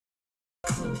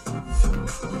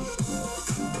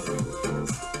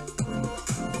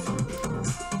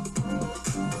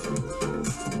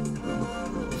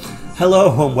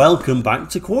Hello and welcome back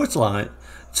to Quarterlight.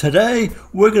 Today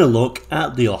we're going to look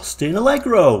at the Austin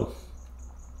Allegro.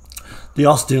 The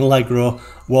Austin Allegro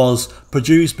was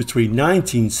produced between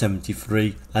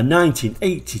 1973 and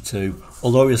 1982,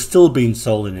 although it was still being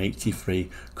sold in 83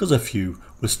 because a few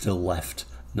were still left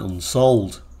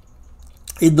unsold.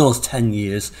 In those 10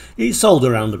 years it sold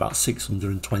around about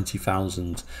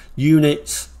 620,000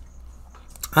 units,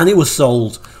 and it was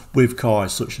sold with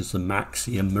cars such as the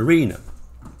Maxi and Marina.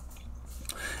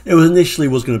 It initially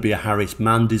was going to be a Harris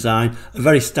Mann design, a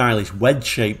very stylish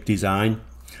wedge-shaped design.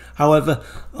 However,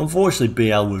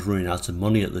 unfortunately BL was running out of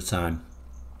money at the time.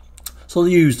 So they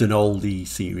used an old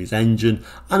E-Series engine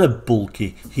and a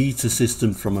bulky heater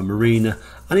system from a Marina,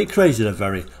 and it created a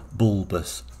very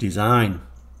bulbous design.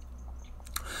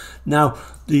 Now,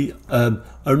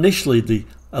 initially the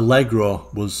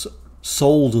Allegro was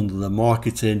sold under the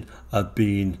marketing of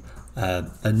being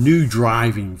a new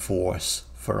driving force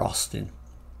for Austin.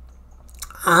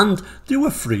 And there were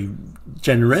 3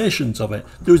 generations of it.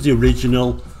 There was the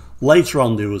original, later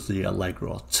on there was the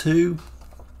Allegro 2,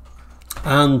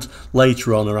 and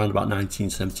later on around about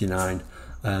 1979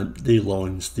 they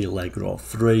launched the Allegro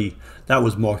 3. That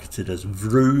was marketed as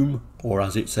Vroom, or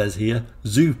as it says here,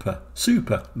 Super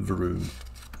Vroom.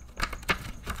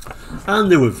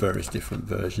 And there were various different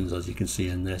versions, as you can see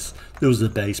in this. There was the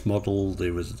base model,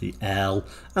 there was the L,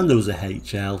 and there was a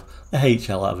HL. The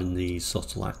HL having these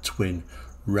sort of like twin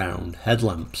round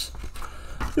headlamps.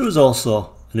 There was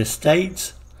also an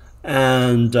estate,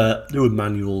 and there were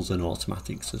manuals and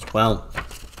automatics as well.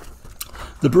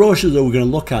 The brochure that we're going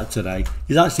to look at today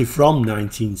is actually from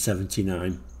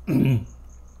 1979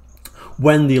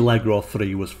 when the Allegro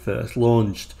 3 was first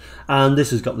launched, and this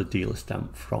has got the dealer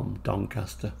stamp from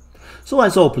Doncaster. So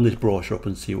let's open this brochure up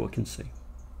and see what we can see.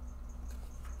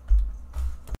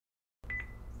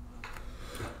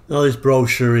 Now, this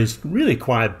brochure is really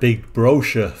quite a big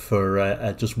brochure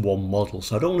for just one model,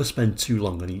 so I don't want to spend too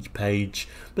long on each page,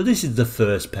 but this is the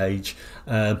first page.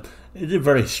 It's a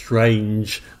very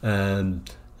strange,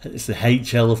 it's the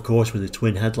HL of course with the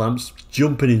twin headlamps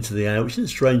jumping into the air, which is a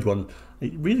strange one.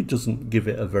 It really doesn't give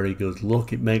it a very good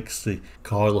look. It makes the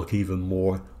car look even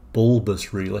more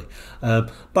bulbous really.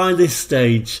 By this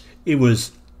stage it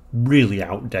was really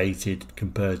outdated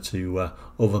compared to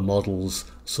other models,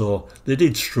 so they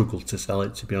did struggle to sell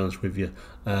it, to be honest with you,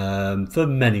 for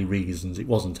many reasons. It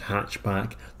wasn't a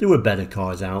hatchback. There were better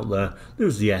cars out there. There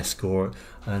was the Escort,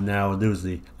 and now there was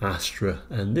the Astra,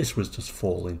 and this was just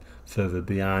falling further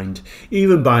behind.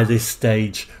 Even by this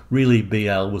stage really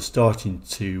BL was starting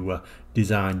to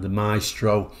design the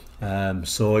Maestro,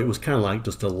 so it was kind of like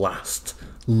just a last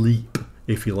leap,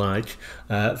 if you like,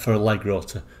 for Allegro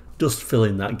to just fill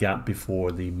in that gap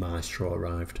before the Maestro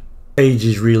arrived. The page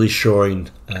is really showing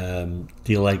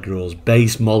the Allegro's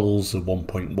base models, the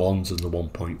 1.1s and the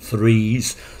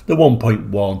 1.3s. The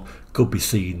 1.1 could be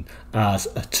seen as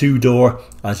a 2-door,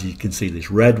 as you can see this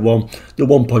red one. The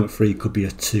 1.3 could be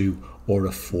a 2 or a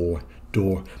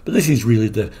 4-door. But this is really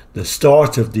the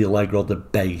start of the Allegro, the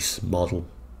base model.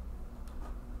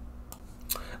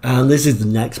 And this is the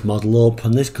next model up,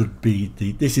 and this could be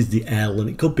this is the L, and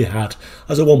it could be had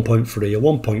as a 1.3, a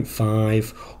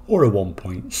 1.5 or a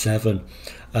 1.7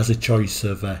 as a choice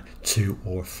of a 2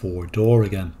 or 4-door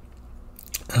again.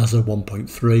 As a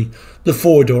 1.3, the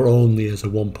 4-door only as a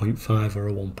 1.5 or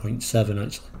a 1.7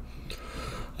 actually.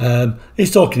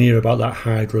 He's talking here about that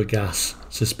hydrogas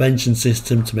suspension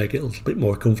system to make it a little bit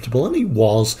more comfortable, and it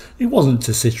wasn't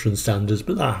to Citroen standards,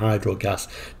 but that hydrogas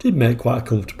did make quite a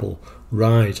comfortable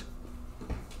ride.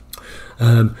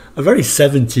 A very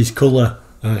 70s colour,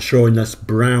 showing this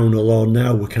brown, although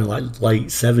now we're kind of like late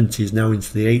 70s now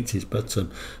into the 80s, but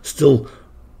still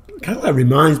kind of like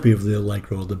reminds me of the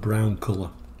Allegro, the brown colour.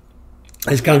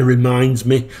 It kind of reminds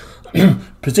me,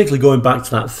 particularly going back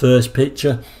to that first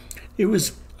picture,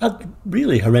 it had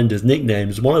really horrendous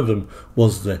nicknames. One of them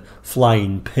was the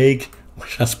Flying Pig,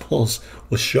 which I suppose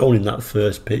was shown in that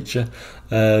first picture.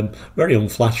 Very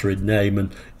unflattering name,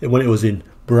 and when it was in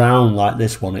brown like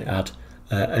this one, it had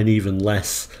an even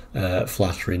less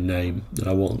flattering name that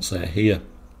I won't say here.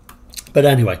 But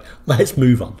anyway, let's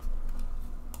move on.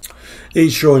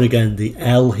 It's showing again the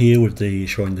L here with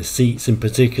showing the seats in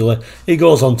particular. It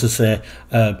goes on to say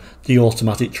the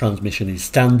automatic transmission is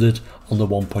standard on the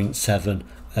 1.7.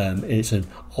 It's an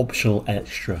optional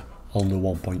extra on the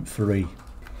 1.3.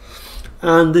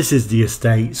 And this is the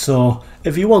estate, so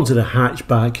if you wanted a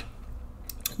hatchback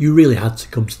you really had to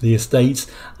come to the estates,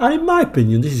 and in my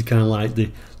opinion this is kind of like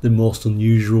the the most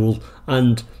unusual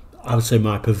and I would say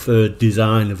my preferred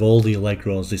design of all the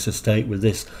Allegros, this estate, with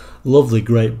this lovely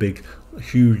great big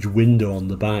huge window on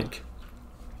the back.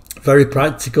 Very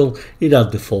practical. It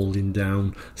had the folding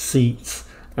down seats,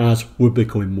 as we're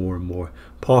becoming more and more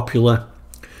popular.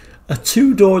 A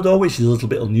two-door though, which is a little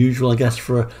bit unusual I guess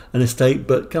for an estate,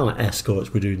 but kind of like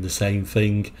Escorts were doing the same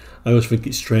thing. I always think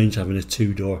it's strange having a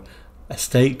two-door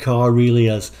estate car really,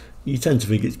 as you tend to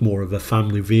think it's more of a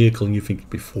family vehicle and you think it'd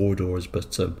be four doors,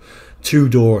 but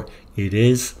two-door it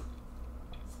is.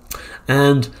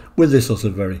 And with this sort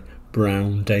of very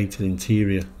brown dated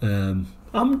interior,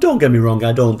 don't get me wrong,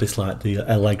 I don't dislike the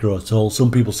Allegro at all.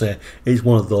 Some people say it's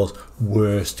one of those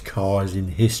worst cars in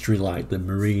history, like the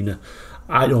Marina.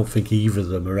 I don't think either of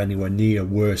them are anywhere near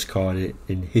worst car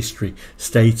in history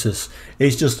status.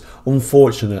 It's just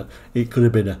unfortunate. It could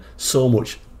have been a so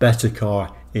much better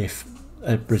car if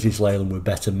British Leyland were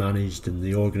better managed and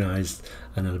they organised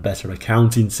and had a better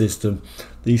accounting system.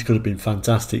 These could have been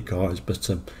fantastic cars, but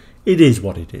it is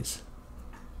what it is.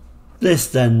 This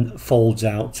then folds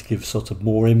out to give sort of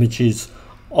more images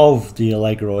of the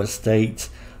Allegro estate,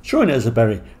 showing it as a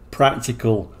very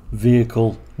practical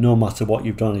vehicle, no matter what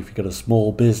you've done, if you've got a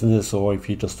small business or if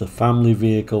you're just a family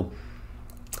vehicle.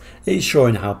 It's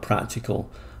showing how practical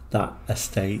that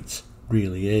estate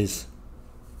really is.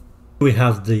 We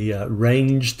have the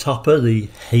range topper, the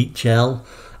HL,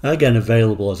 again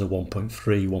available as a 1.3,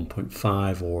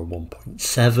 1.5 or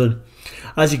 1.7.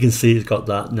 As you can see, it's got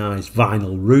that nice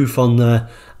vinyl roof on there,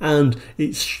 and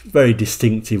it's very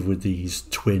distinctive with these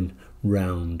twin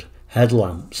round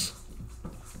headlamps.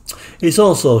 It's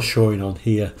also showing on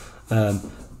here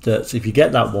that if you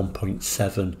get that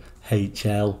 1.7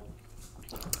 HL,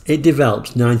 it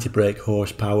develops 90 brake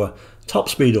horsepower, top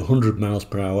speed 100 miles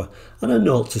per hour, and a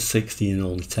 0 to 60 in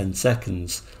only 10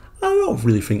 seconds. I don't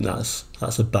really think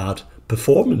that's a bad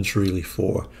performance really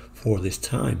for this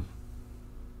time.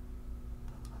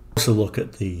 Also look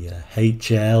at the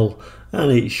HL,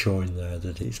 and it's showing there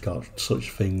that it's got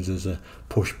such things as a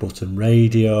push button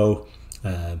radio,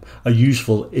 a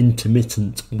useful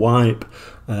intermittent wipe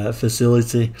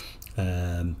facility,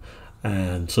 and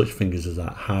such things as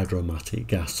that hydromatic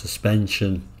gas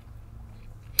suspension.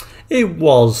 It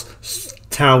was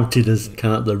touted as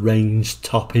kind of the range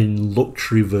topping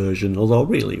luxury version, although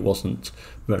really it wasn't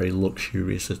very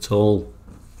luxurious at all.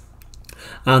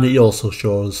 And it also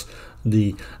shows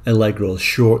the Allegro's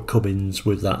shortcomings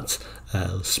with that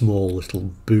small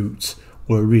little boot,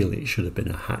 where really it should have been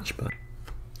a hatchback.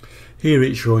 Here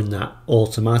it's showing that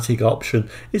automatic option.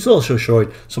 It's also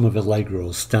showing some of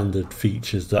Allegro's standard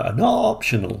features that are not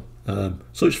optional,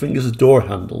 such things as door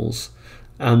handles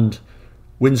and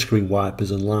windscreen wipers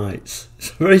and lights.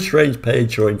 It's a very strange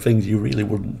page showing things you really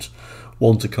wouldn't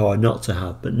want a car not to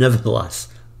have, but nevertheless,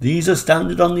 these are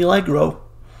standard on the Allegro.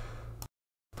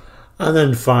 And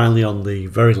then finally on the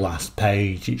very last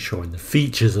page, it's showing the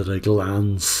features at a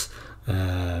glance,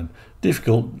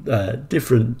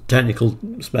 different technical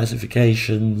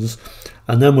specifications,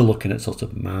 and then we're looking at sort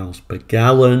of miles per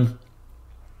gallon.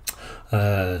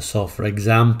 So for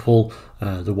example,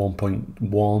 the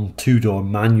 1.1 two-door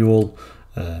manual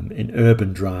in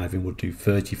urban driving would do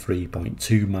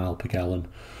 33.2 mile per gallon,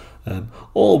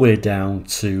 all the way down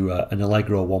to an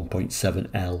Allegro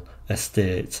 1.7L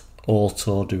estate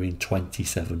auto doing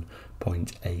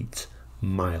 27.8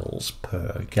 miles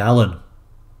per gallon.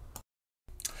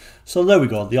 So there we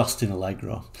go, the Austin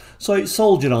Allegro. So it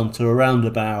soldiered on to around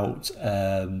about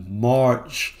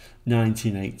March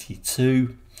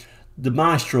 1982. The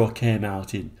Maestro came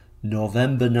out in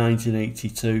November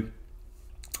 1982.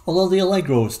 Although the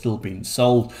Allegro was still being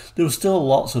sold, there were still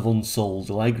lots of unsold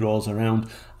Allegros around,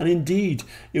 and indeed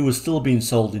it was still being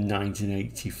sold in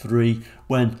 1983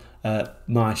 when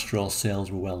Maestro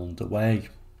sales were well underway.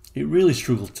 It really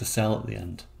struggled to sell at the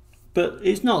end. But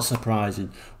it's not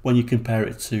surprising when you compare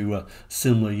it to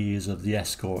similar years of the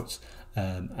Escorts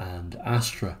and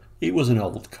Astra. It was an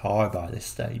old car by this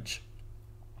stage.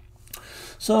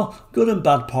 So, good and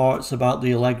bad parts about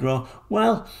the Allegro.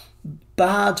 Well,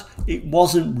 bad, it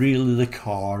wasn't really the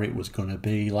car it was going to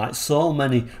be. Like so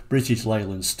many British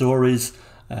Leyland stories,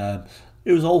 it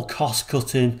was all cost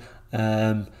cutting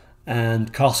and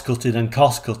cost cutting and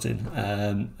cost cutting,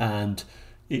 and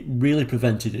it really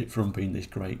prevented it from being this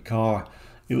great car.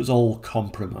 It was all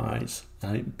compromise,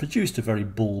 and it produced a very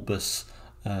bulbous,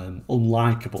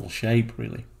 unlikable shape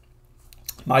really.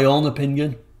 My own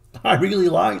opinion, I really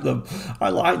like them. I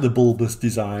like the bulbous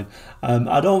design.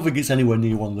 I don't think it's anywhere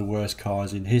near one of the worst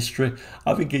cars in history.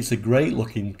 I think it's a great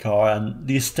looking car, and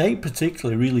the estate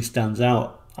particularly really stands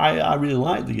out. I really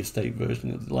like the estate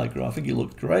version of the Allegro. I think it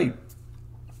looked great.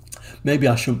 Maybe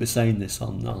I shouldn't be saying this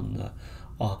on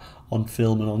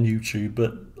film and on YouTube,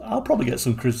 but I'll probably get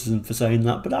some criticism for saying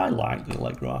that. But I like the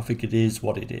Allegro. I think it is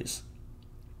what it is.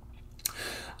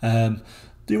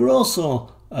 There were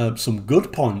also some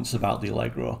good points about the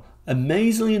Allegro.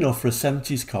 Amazingly enough, for a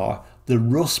 70s car, the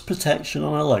rust protection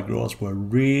on Allegros were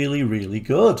really, really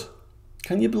good.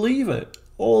 Can you believe it?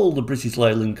 All the British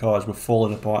Leyland cars were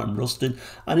falling apart and rusting,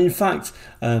 and in fact,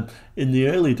 in the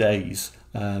early days,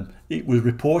 it was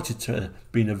reported to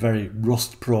have been a very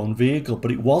rust-prone vehicle,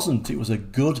 but it wasn't. It was a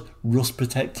good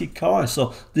rust-protected car,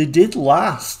 so they did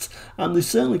last, and they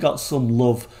certainly got some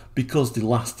love because they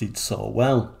lasted so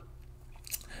well.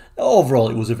 Overall,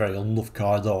 it was a very unloved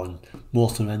car though, and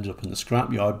most of them ended up in the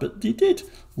scrapyard, but they did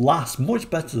last much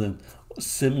better than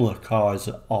similar cars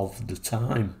of the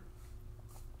time.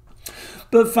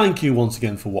 But thank you once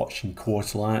again for watching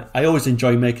Quarterlight. I always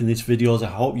enjoy making these videos. I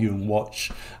hope you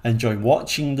enjoy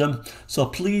watching them. So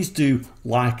please do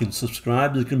like and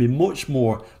subscribe. There's going to be much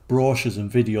more brochures and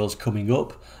videos coming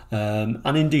up.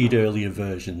 And indeed earlier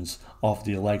versions of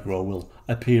the Allegro will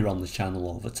appear on the channel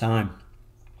over time.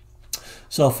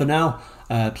 So for now,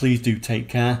 please do take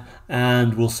care,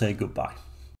 and we'll say goodbye.